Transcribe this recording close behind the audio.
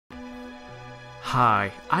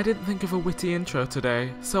Hi, I didn't think of a witty intro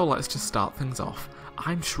today, so let's just start things off.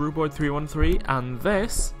 I'm Shrewboy313 and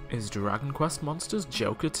this is Dragon Quest Monsters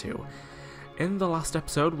Joker 2. In the last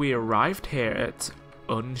episode we arrived here at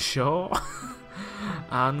Unshore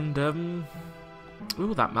and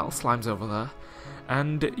ooh, that metal slime's over there.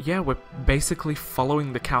 And yeah, we're basically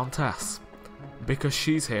following the Countess because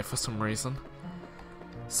she's here for some reason.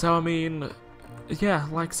 So I mean, yeah,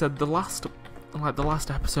 like I said, the last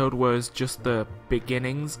episode was just the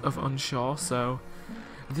beginnings of Unshore, so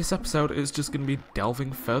this episode is just going to be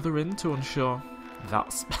delving further into Unshore.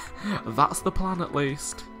 That's the plan at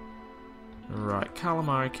least. Right,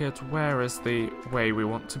 Calamari Kid, where is the way we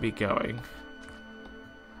want to be going?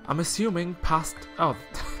 I'm assuming past... oh,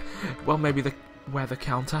 well maybe where the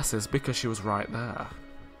Countess is, because she was right there.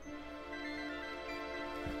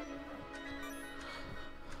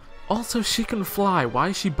 Also, she can fly. Why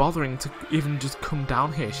is she bothering to even just come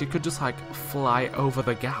down here? She could just, like, fly over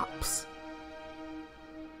the gaps.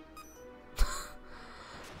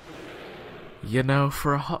 You know,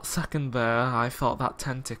 for a hot second there, I thought that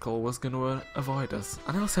tentacle was going to avoid us.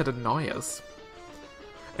 I never said annoy us.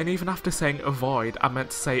 And even after saying avoid, I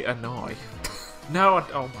meant to say annoy. No,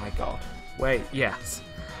 oh my god. Wait, yes.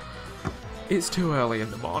 It's too early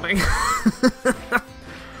in the morning.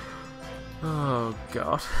 Oh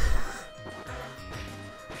god.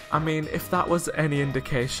 I mean, if that was any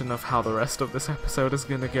indication of how the rest of this episode is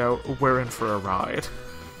gonna go, we're in for a ride.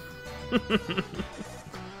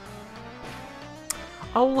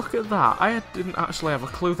 Oh, look at that. I didn't actually have a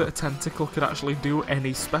clue that a tentacle could actually do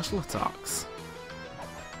any special attacks.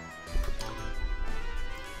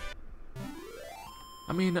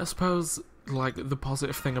 I mean, I suppose, like, the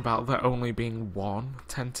positive thing about there only being one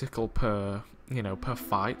tentacle per, you know, per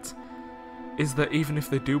fight is that even if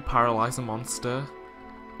they do paralyze a monster,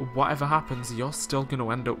 whatever happens, you're still going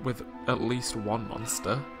to end up with at least one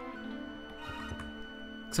monster.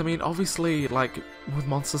 So, I mean, obviously, like, with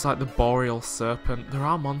monsters like the Boreal Serpent, there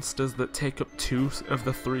are monsters that take up 2 of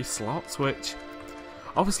the 3 slots, which,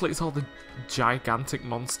 obviously, it's all the gigantic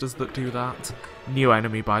monsters that do that. New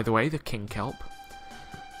enemy, by the way, the King Kelp.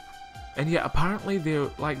 And yet, apparently, they're,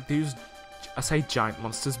 like, these, I say giant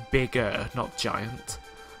monsters, bigger, not giant.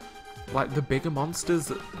 Like, the bigger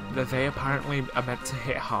monsters, that they apparently are meant to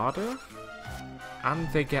hit harder.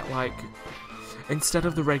 And they get, like, instead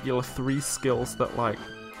of the regular 3 skills that, like,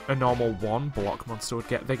 a normal 1 block monster would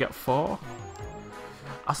get, they get 4.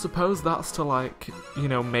 I suppose that's to, like, you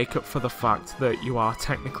know, make up for the fact that you are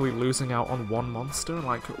technically losing out on 1 monster,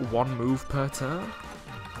 like, 1 move per turn.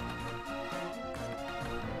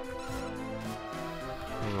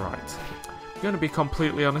 Right. I'm gonna be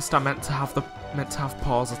completely honest, I meant to have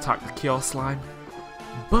Paws attack the Cure Slime.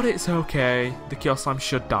 But it's okay, the Cure Slime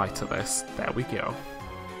should die to this. There we go.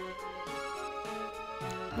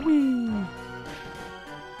 Whee!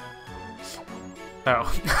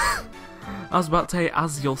 Oh. I was about to say,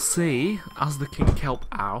 as you'll see, as the King Kelp...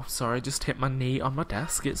 Ow, sorry, I just hit my knee on my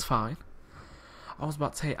desk, it's fine. I was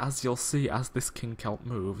about to say, as you'll see, as this King Kelp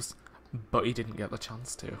moves, but he didn't get the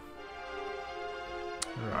chance to.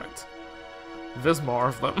 Right. There's more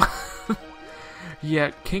of them.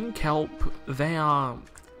 Yeah, King Kelp,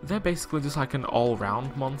 they're basically just like an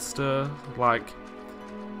all-round monster. Like,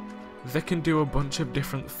 they can do a bunch of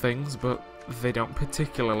different things, but they don't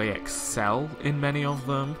particularly excel in many of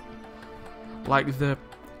them. Like, the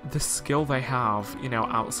skill they have, you know,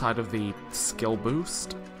 outside of the skill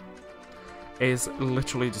boost, is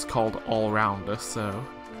literally just called All-Rounder, so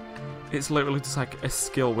it's literally just like a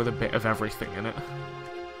skill with a bit of everything in it.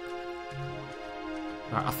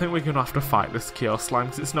 Right, I think we're going to have to fight this Cure Slime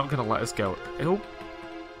because it's not going to let us go.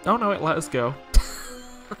 Oh no, it let us go.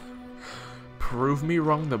 Prove me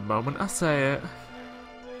wrong the moment I say it.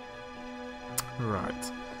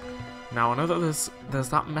 Right. Now I know that there's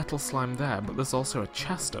that metal slime there, but there's also a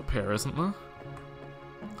chest up here, isn't there?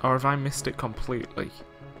 Or have I missed it completely?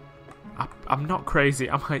 I'm not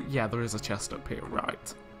crazy. I'm like, yeah, there is a chest up here,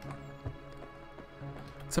 right.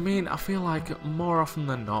 So, I mean, I feel like more often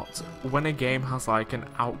than not, when a game has like an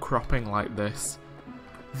outcropping like this,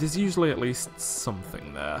 there's usually at least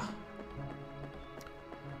something there.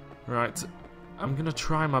 Right, I'm gonna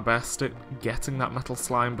try my best at getting that metal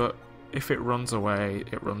slime, but if it runs away,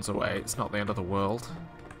 it runs away. It's not the end of the world.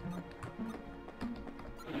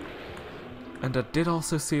 And I did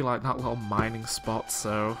also see like that little mining spot,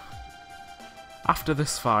 so after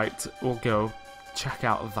this fight, we'll go check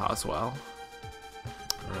out that as well.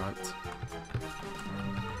 Right.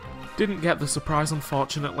 Didn't get the surprise,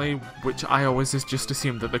 unfortunately, which I always just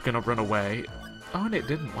assumed that they're gonna run away. Oh, and it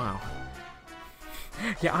didn't, wow.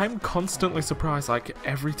 Yeah, I'm constantly surprised, like,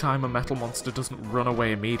 every time a metal monster doesn't run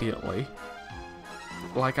away immediately.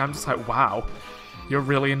 Like, I'm just like, wow, you're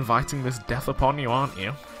really inviting this death upon you, aren't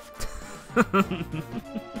you?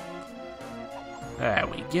 There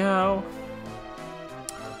we go.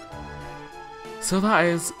 So that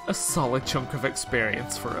is a solid chunk of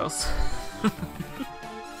experience for us.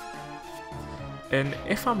 And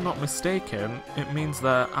if I'm not mistaken, it means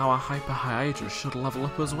that our Hyper Hydra should level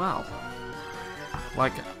up as well.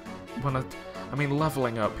 Like, when I mean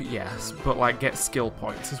leveling up, yes, but like get skill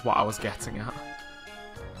points is what I was getting at.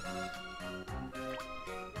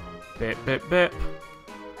 Bip, bip, bip.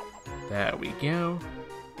 There we go.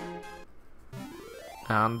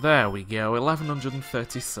 And there we go,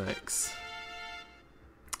 1136.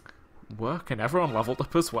 Work, and everyone leveled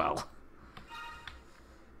up as well.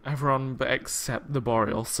 Everyone but except the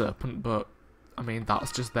Boreal Serpent, but I mean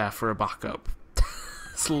that's just there for a backup.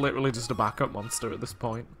 It's literally just a backup monster at this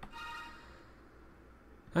point.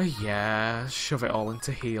 Yeah, shove it all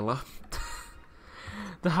into healer.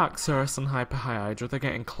 The Haxorus and Hyper Hydra, they're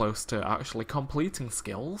getting close to actually completing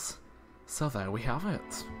skills. So there we have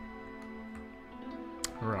it.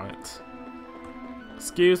 Right.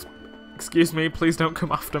 Excuse me, please don't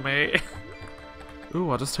come after me.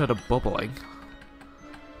 Ooh, I just heard a bubbling.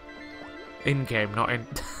 In-game, not in...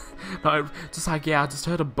 just like, yeah, I just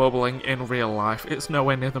heard a bubbling in real life. It's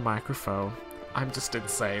nowhere near the microphone. I'm just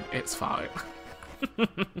insane. It's fine.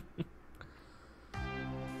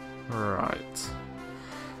 Right.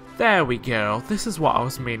 There we go. This is what I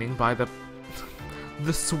was meaning by the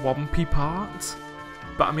swampy part.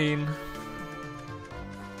 But I mean...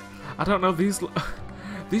 I don't know, these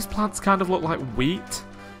plants kind of look like wheat,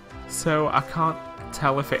 so I can't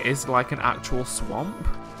tell if it is like an actual swamp.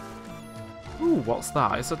 Ooh, what's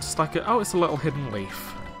that? Is that just like a... Oh, it's a little hidden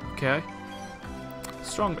leaf. Okay.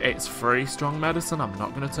 It's free, strong medicine. I'm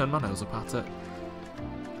not going to turn my nose up at it.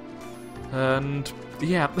 And,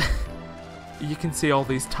 yeah, you can see all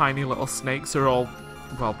these tiny little snakes are all...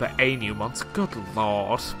 Well, they're Anumons. Good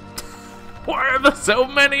lord. Why are there so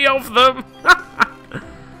many of them?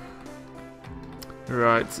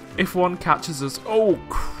 Right, if one catches us... Oh,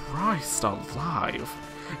 Christ alive.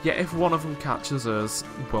 Yeah, if one of them catches us,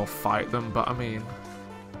 we'll fight them, but I mean...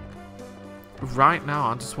 Right now,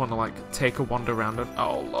 I just want to, like, take a wander around and...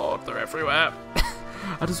 Oh, Lord, they're everywhere.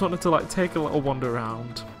 I just wanted to, like, take a little wander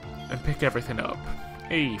around and pick everything up.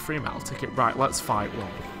 Hey, free metal ticket. Right, let's fight one.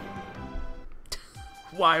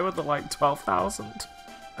 Why were there, like, 12,000?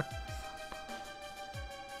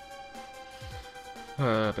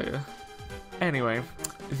 Oh, dear. Anyway,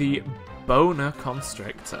 the Boner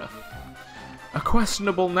Constrictor. A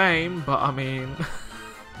questionable name, but I mean...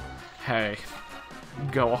 Hey,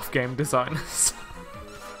 go off game designers.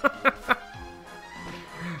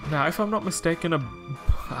 Now, if I'm not mistaken,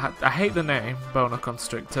 I hate the name, Boner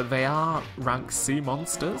Constrictor. They are rank C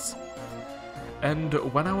monsters. And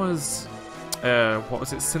when I was,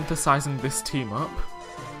 synthesizing this team up,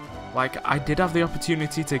 like, I did have the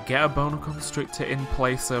opportunity to get a Boner Constrictor in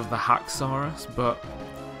place of the Haxorus, but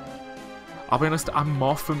I'll be honest, I'm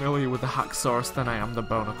more familiar with the Haxorus than I am the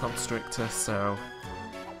Boner Constrictor, so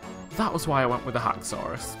that was why I went with the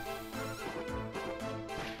Haxorus.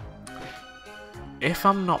 If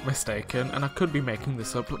I'm not mistaken, and I could be making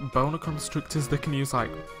this up, Boner Constrictors, they can use,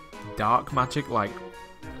 like, dark magic, like,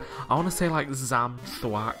 I want to say, like, Zam,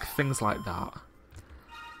 Thwack, things like that.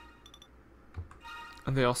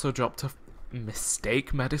 And they also dropped a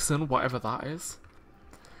mistake medicine, whatever that is.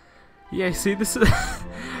 Yeah, see, this is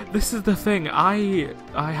this is the thing. I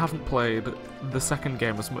haven't played the second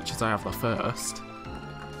game as much as I have the first,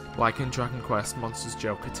 like in Dragon Quest Monsters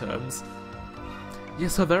Joker terms. Yeah,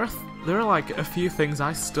 so there are like a few things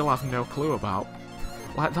I still have no clue about,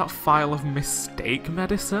 like that file of mistake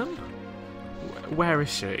medicine. Where is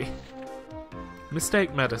she?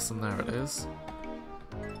 Mistake medicine. There it is.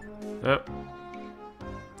 Yep.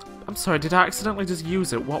 I'm sorry, did I accidentally just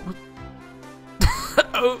use it? What would...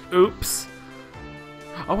 Oh, oops.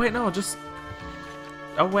 Oh wait, no,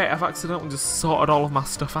 Oh wait, I've accidentally just sorted all of my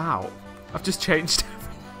stuff out. I've just changed...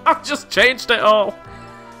 I've just changed it all!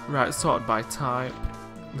 Right, sorted by type.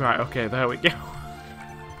 Right, okay, there we go.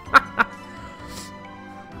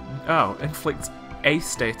 Oh, inflict a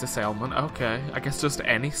status ailment. Okay, I guess just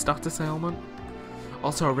any status ailment.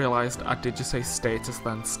 Also, I realised I did just say status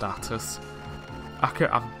then status. I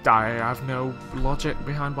have no logic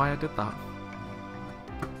behind why I did that.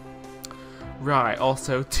 Right,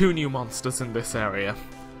 also 2 new monsters in this area.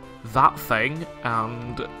 That thing,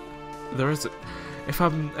 and there is... If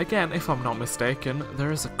I'm not mistaken,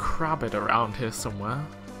 there is a Crabbit around here somewhere.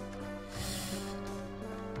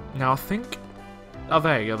 Now I think Oh,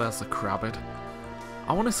 there you go, there's the crabbed.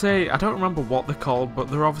 I want to say, I don't remember what they're called, but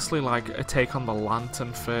they're obviously like a take on the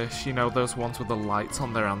lanternfish. You know, those ones with the lights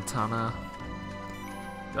on their antenna.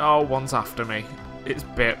 Oh, one's after me. It's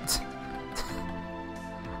bipped.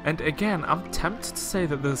 And again, I'm tempted to say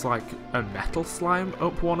that there's like a metal slime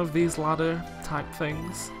up one of these ladder type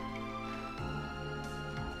things.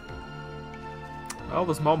 Oh,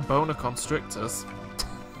 there's more boner constrictors.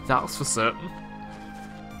 That's for certain.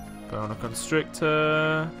 Boner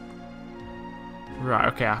constrictor. Right,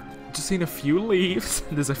 okay, I've just seen a few leaves.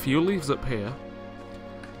 There's a few leaves up here.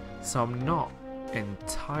 So I'm not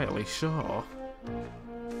entirely sure.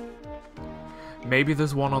 Maybe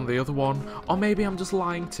there's one on the other one, or maybe I'm just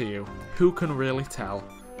lying to you. Who can really tell?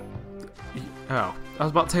 Oh, I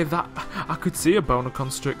was about to say that I could see a boner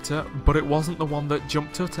constrictor, but it wasn't the one that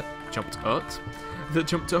jumped up at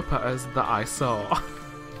us that I saw.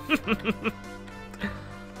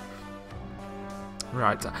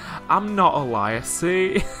 Right, I'm not a liar,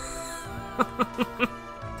 see?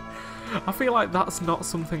 I feel like that's not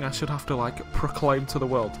something I should have to, like, proclaim to the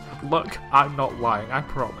world. Look, I'm not lying, I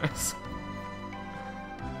promise.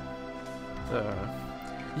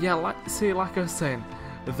 Yeah, like I was saying,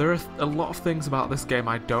 there are a lot of things about this game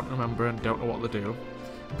I don't remember and don't know what they do.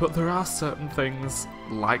 But there are certain things,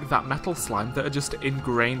 like that metal slime, that are just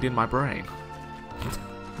ingrained in my brain.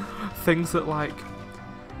 Things that, like,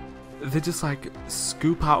 they just, like,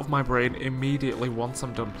 scoop out of my brain immediately once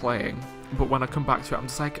I'm done playing. But when I come back to it, I'm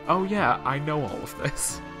just like, oh yeah, I know all of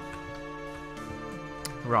this.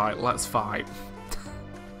 Right, let's fight.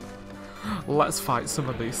 Let's fight some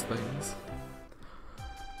of these things.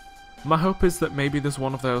 My hope is that maybe there's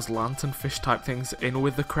one of those lanternfish type things in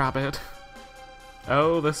with the crabbed.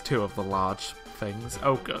 Oh, there's two of the large things.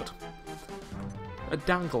 Oh, good. A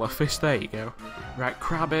dangler fish, there you go. Right,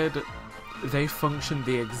 crabbed, they function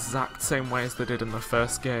the exact same way as they did in the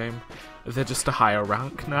first game. They're just a higher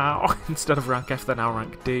rank now. Instead of rank F, they're now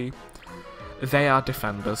rank D. They are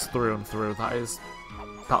defenders through and through.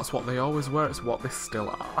 That's what they always were, it's what they still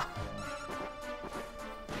are.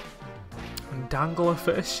 And dangler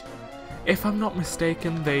fish, if I'm not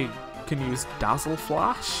mistaken, they can use dazzle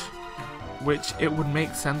flash, which it would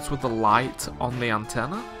make sense with the light on the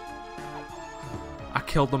antenna. I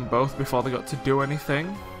killed them both before they got to do anything,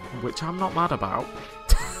 which I'm not mad about.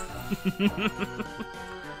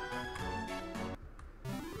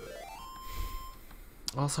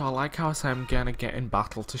 Also, I like how I say I'm gonna get in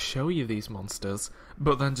battle to show you these monsters,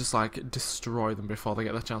 but then just, like, destroy them before they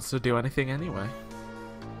get the chance to do anything anyway.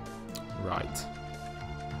 Right.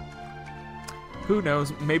 Who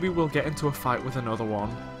knows, maybe we'll get into a fight with another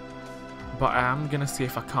one. But I am gonna see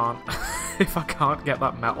if I can't if I can't get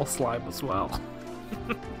that metal slime as well.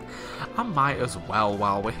 I might as well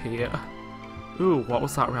while we're here. Ooh, what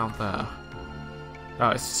was that around there? Oh,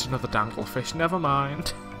 it's just another danglefish, never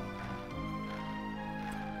mind.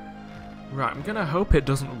 Right, I'm gonna hope it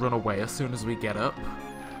doesn't run away as soon as we get up.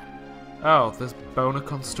 Oh, there's boner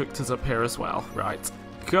constrictors up here as well. Right.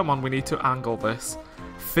 Come on, we need to angle this.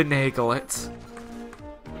 Finagle it.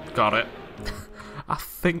 Got it. I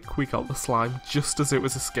think we got the slime just as it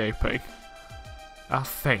was escaping. I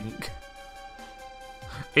think.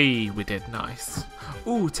 We did, nice.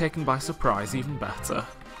 Ooh, taken by surprise, even better.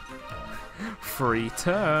 Free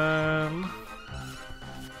turn.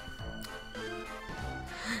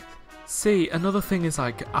 See, another thing is,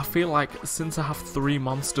 like, I feel like since I have 3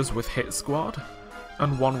 monsters with Hit Squad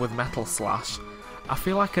and 1 with Metal Slash, I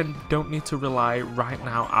feel like I don't need to rely right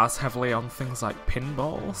now as heavily on things like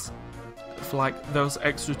pinballs for, like, those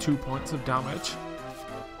extra 2 points of damage.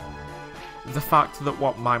 The fact that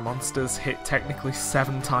my monsters hit technically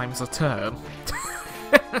 7 times a turn,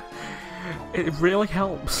 it really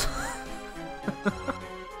helps.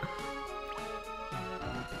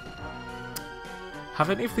 Have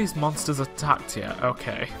any of these monsters attacked yet?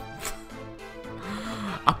 Okay.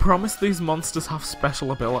 I promise these monsters have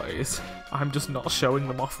special abilities. I'm just not showing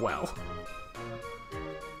them off well.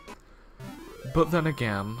 But then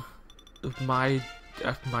again, my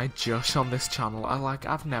Josh on this channel,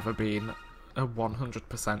 I've never been a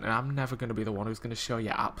 100%, and I'm never going to be the one who's going to show you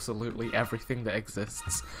absolutely everything that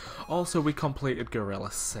exists. Also, we completed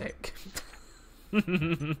Gorilla Sick.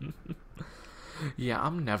 Yeah,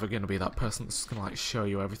 I'm never going to be that person that's just going to, like, show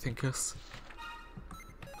you everything, because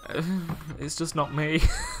it's just not me.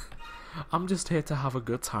 I'm just here to have a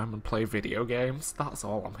good time and play video games. That's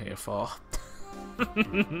all I'm here for.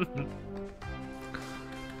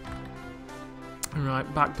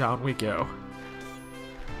 Right, back down we go.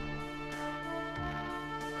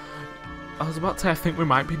 I was about to say, I think we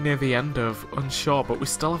might be near the end of Unshore, but we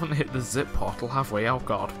still haven't hit the zip portal, have we? Oh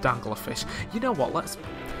god, danglerfish. You know what, let's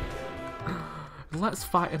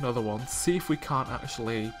fight another one, see if we can't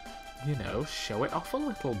actually, you know, show it off a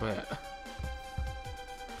little bit.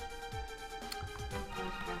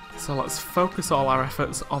 So let's focus all our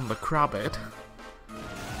efforts on the Crabbid.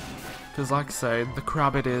 Because like I say, the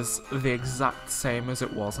Crabbid is the exact same as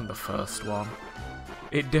it was in the first one.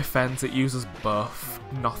 It defends, it uses buff,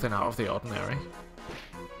 nothing out of the ordinary.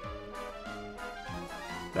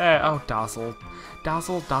 There, oh Dazzle.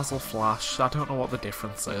 Dazzle, Dazzle, Flash, I don't know what the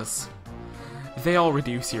difference is. They all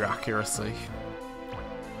reduce your accuracy.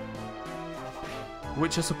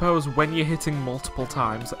 Which I suppose when you're hitting multiple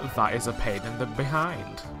times, that is a pain in the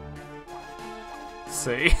behind.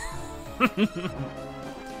 See?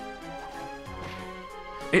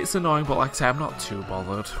 It's annoying, but like I say, I'm not too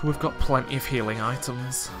bothered. We've got plenty of healing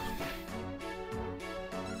items.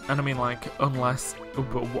 And I mean, like, unless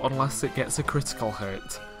it gets a critical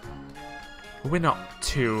hit, we're not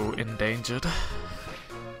too endangered.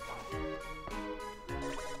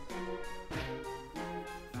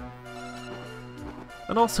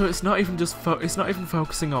 And also, it's not even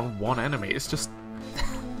focusing on one enemy. It's just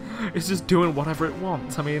it's just doing whatever it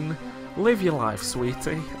wants. I mean, live your life,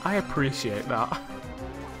 sweetie. I appreciate that.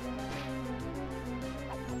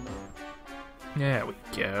 There we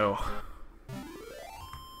go.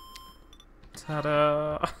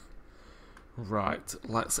 Ta-da! Right,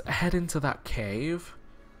 let's head into that cave.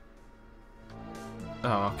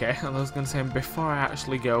 Oh, okay, I was going to say, before I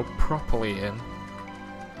actually go properly in,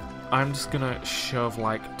 I'm just going to shove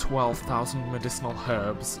like 12,000 medicinal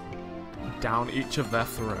herbs down each of their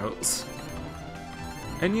throats.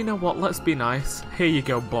 And you know what, let's be nice. Here you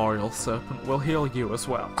go, Boreal Serpent, we'll heal you as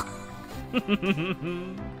well.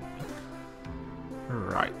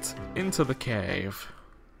 Right, into the cave.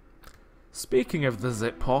 Speaking of the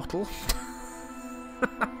zip portal...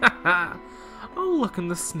 Oh look, and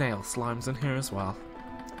the snail slime's in here as well.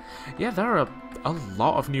 Yeah, there are a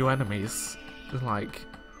lot of new enemies, like,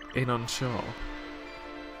 in Unshore.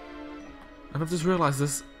 And I've just realised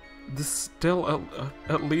there's still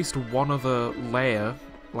at least one other layer,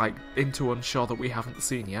 like, into Unshore that we haven't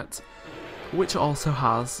seen yet. Which also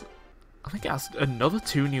has, I think it has another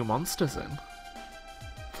 2 new monsters in.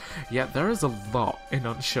 Yeah, there is a lot in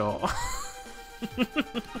Unshore.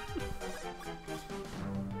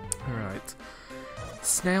 Right.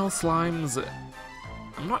 Snail slimes,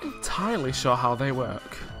 I'm not entirely sure how they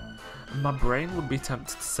work. My brain would be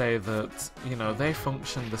tempted to say that, you know, they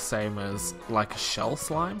function the same as, like, a shell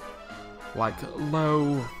slime. Like,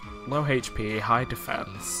 low HP, high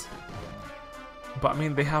defense. But I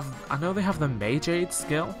mean, I know they have the Mage Aid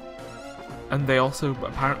skill. And they also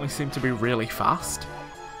apparently seem to be really fast.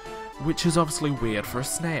 Which is obviously weird for a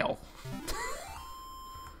snail.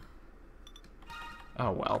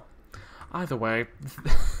 Oh well. Either way,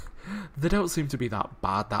 they don't seem to be that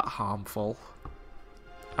bad, that harmful.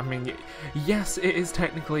 I mean, yes, it is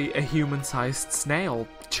technically a human-sized snail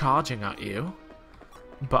charging at you.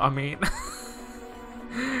 But I mean,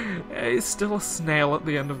 it's still a snail at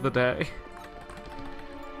the end of the day.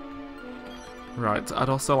 Right, I'd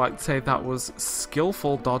also like to say that was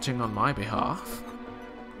skillful dodging on my behalf.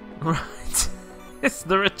 Right. Is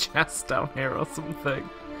there a chest down here or something?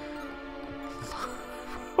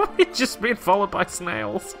 What? It's just being followed by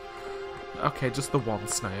snails. Okay, just the one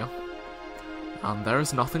snail. And there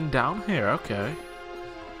is nothing down here, okay.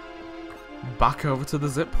 Back over to the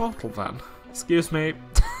zip portal then. Excuse me.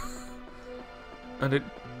 And it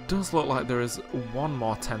does look like there is one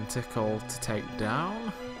more tentacle to take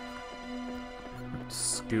down.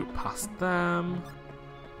 Scoot past them.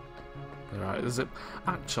 Right, the zip.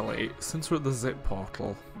 Actually, since we're at the zip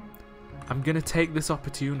portal, I'm gonna take this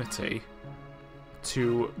opportunity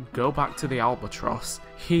to go back to the Albatross,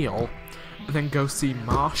 heal, and then go see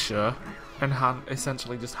Marsha and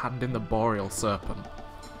essentially just hand in the Boreal Serpent.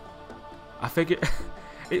 I figure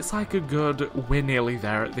it's like a good we're nearly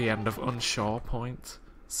there at the end of Unshore point.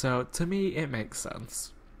 So to me it makes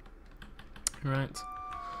sense. Right.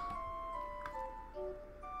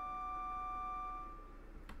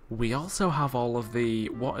 We also have all of the,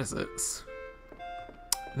 what is it?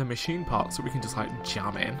 The machine parts that we can just like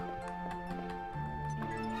jam in.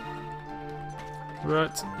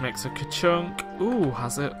 Right, makes a ka-chunk. Ooh,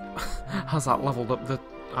 has that leveled up the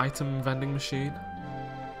item vending machine?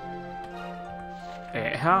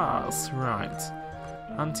 It has, right.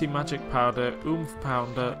 Anti-magic powder, oomph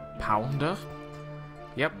pounder?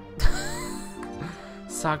 Yep.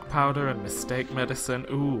 Sag powder and mistake medicine,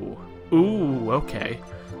 ooh, okay.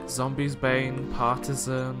 Zombie's Bane,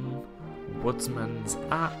 Partisan, Woodsman's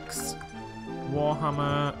Axe,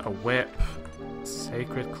 warhammer, a whip,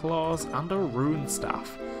 sacred claws, and a rune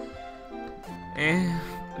staff.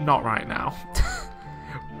 Not right now.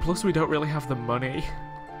 Plus we don't really have the money,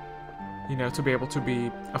 you know, to be able to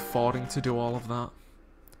be affording to do all of that.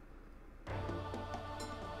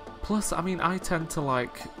 Plus, I mean, I tend to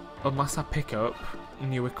like, unless I pick up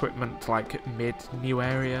new equipment like mid-new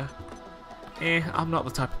area, I'm not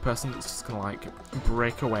the type of person that's just gonna like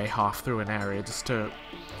break away half through an area just to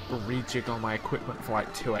rejiggle my equipment for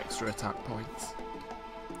like 2 extra attack points.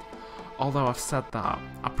 Although I've said that,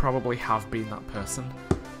 I probably have been that person.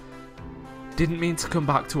 Didn't mean to come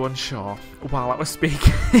back to Unshore while I was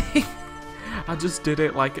speaking. I just did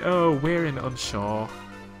it like, oh, we're in Unshore.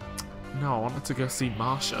 No, I wanted to go see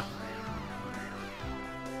Marsha.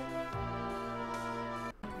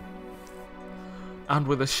 And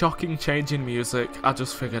with a shocking change in music, I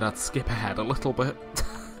just figured I'd skip ahead a little bit.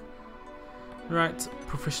 Right,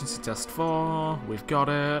 proficiency test 4, we've got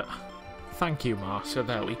it. Thank you, Marsha,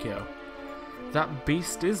 there we go. That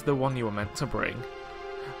beast is the one you were meant to bring.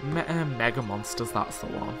 Mega monsters, that's the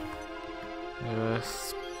one.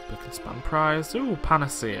 Book and span prize, ooh,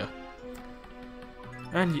 panacea.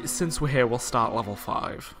 And since we're here, we'll start level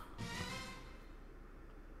 5.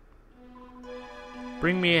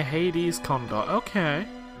 Bring me a Hades Condor. Okay.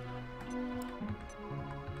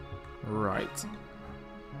 Right.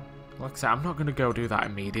 Like I said, I'm not going to go do that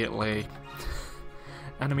immediately.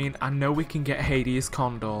 And I mean, I know we can get Hades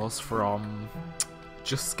Condors from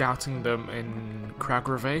just scouting them in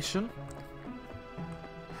Cragravation.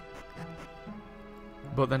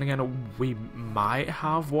 But then again, we might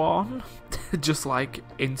have one, just like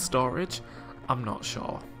in storage. I'm not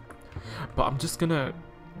sure. But I'm just going to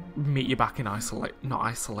meet you back in in Unshore,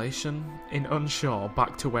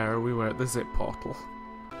 back to where we were at the zip portal.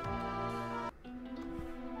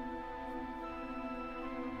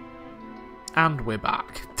 And we're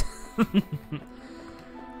back.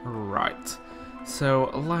 Right.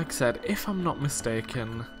 So, like I said, if I'm not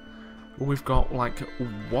mistaken, we've got like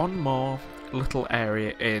one more little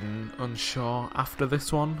area in Unshore after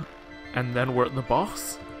this one, and then we're at the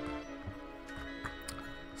boss.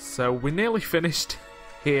 So we're nearly finished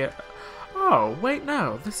here. Oh, wait,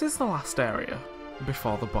 no, this is the last area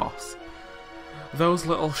before the boss. Those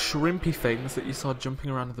little shrimpy things that you saw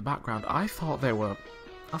jumping around in the background, I thought they were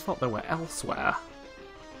elsewhere.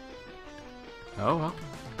 Oh well.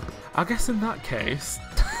 I guess in that case,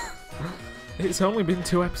 it's only been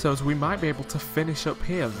 2 episodes, we might be able to finish up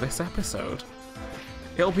here this episode.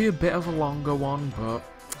 It'll be a bit of a longer one, but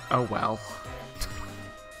oh well.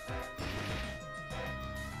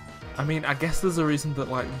 I mean, I guess there's a reason that,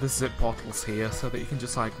 like, the zip portal's here, so that you can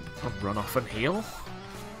just, like, run off and heal.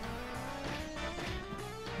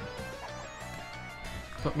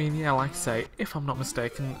 But, I mean, yeah, like I say, if I'm not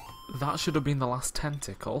mistaken, that should have been the last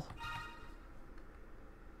tentacle.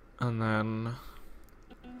 And then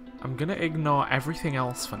I'm gonna ignore everything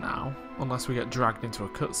else for now, unless we get dragged into a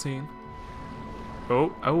cutscene.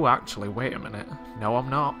 Oh, actually, wait a minute. No, I'm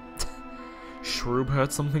not. Shroob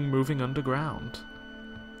heard something moving underground.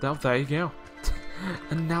 Oh, there you go.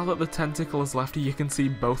 And now that the tentacle is left, you can see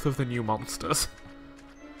both of the new monsters.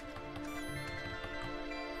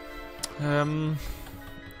 I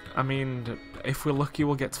mean, if we're lucky,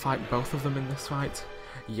 we'll get to fight both of them in this fight.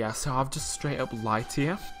 Yeah, so I've just straight up lied to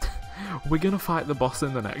you. We're gonna fight the boss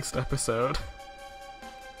in the next episode.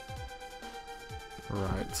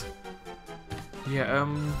 Right. Yeah,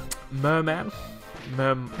 mermen?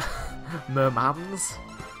 Mermans?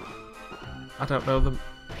 I don't know them.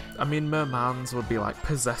 I mean, mermans would be like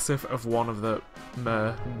possessive of one of the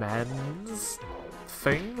mermen's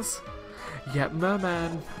things. Yeah,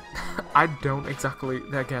 mermen. I don't exactly.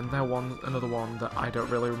 Again, they're another one that I don't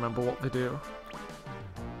really remember what they do.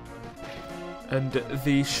 And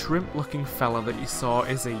the shrimp-looking fella that you saw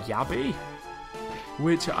is a yabby,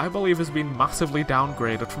 which I believe has been massively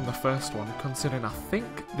downgraded from the first one, considering I think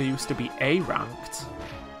they used to be A ranked,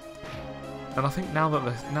 and I think now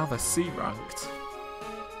they're C ranked.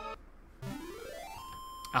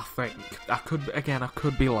 I think. I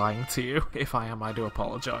could be lying to you. If I am, I do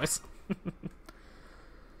apologise.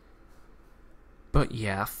 But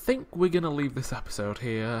yeah, I think we're gonna leave this episode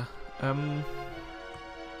here.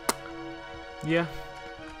 Yeah.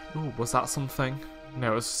 Ooh, was that something?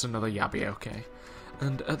 No, it was just another yabby, okay.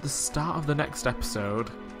 And at the start of the next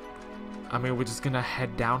episode, I mean, we're just gonna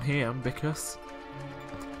head down here because,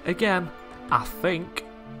 again, I think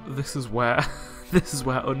this is where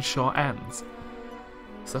Unshore ends.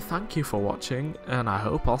 So thank you for watching, and I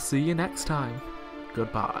hope I'll see you next time.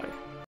 Goodbye.